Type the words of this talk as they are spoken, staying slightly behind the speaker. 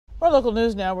Our local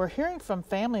news now. We're hearing from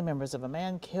family members of a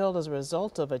man killed as a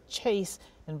result of a chase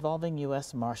involving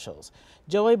U.S. Marshals.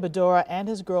 Joey Bedora and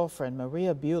his girlfriend,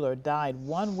 Maria Bueller, died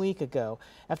 1 week ago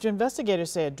after investigators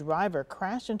say a driver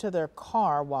crashed into their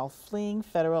car while fleeing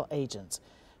federal agents.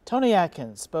 Tony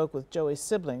Atkins spoke with Joey's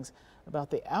siblings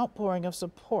about the outpouring of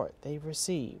support they've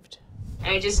received.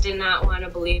 I just did not want to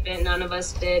believe it. None of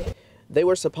us did. They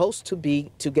were supposed to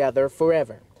be together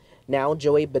forever. Now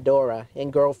Joey Bedora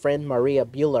and girlfriend Maria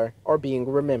Bueller are being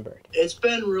remembered. It's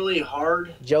been really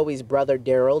hard. Joey's brother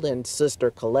Daryl and sister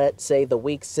Colette say the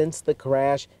week since the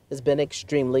crash has been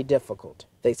extremely difficult.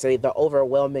 They say the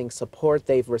overwhelming support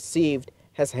they've received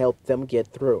has helped them get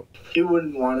through. He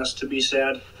wouldn't want us to be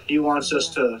sad. He wants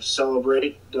us to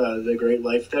celebrate the great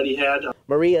life that he had.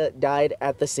 Maria died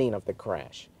at the scene of the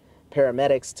crash.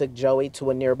 Paramedics took Joey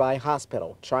to a nearby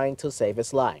hospital trying to save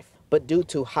his life. But due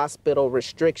to hospital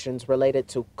restrictions related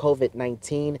to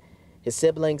COVID-19, his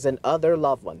siblings and other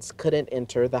loved ones couldn't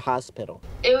enter the hospital.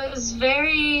 It was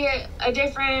a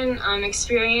different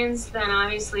experience than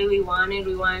obviously we wanted.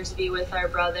 We wanted to be with our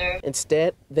brother.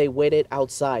 Instead, they waited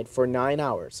outside for 9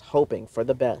 hours, hoping for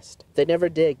the best. They never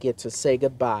did get to say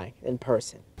goodbye in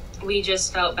person. We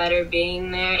just felt better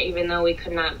being there, even though we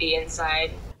could not be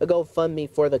inside. A GoFundMe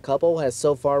for the couple has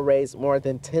so far raised more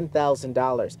than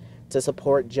 $10,000 to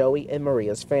support Joey and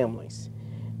Maria's families.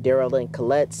 Daryl and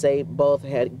Colette say both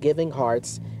had giving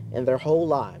hearts and their whole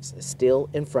lives is still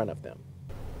in front of them.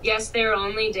 Yes, they were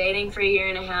only dating for a year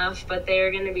and a half, but they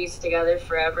are going to be together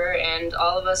forever, and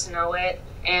all of us know it,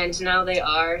 and now they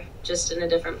are, just in a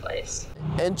different place.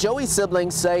 And Joey's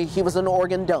siblings say he was an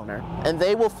organ donor, and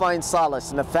they will find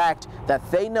solace in the fact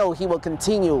that they know he will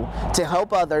continue to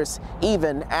help others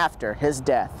even after his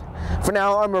death. For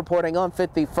now, I'm reporting on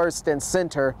 51st and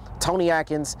Center, Tony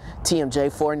Atkins,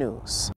 TMJ4 News.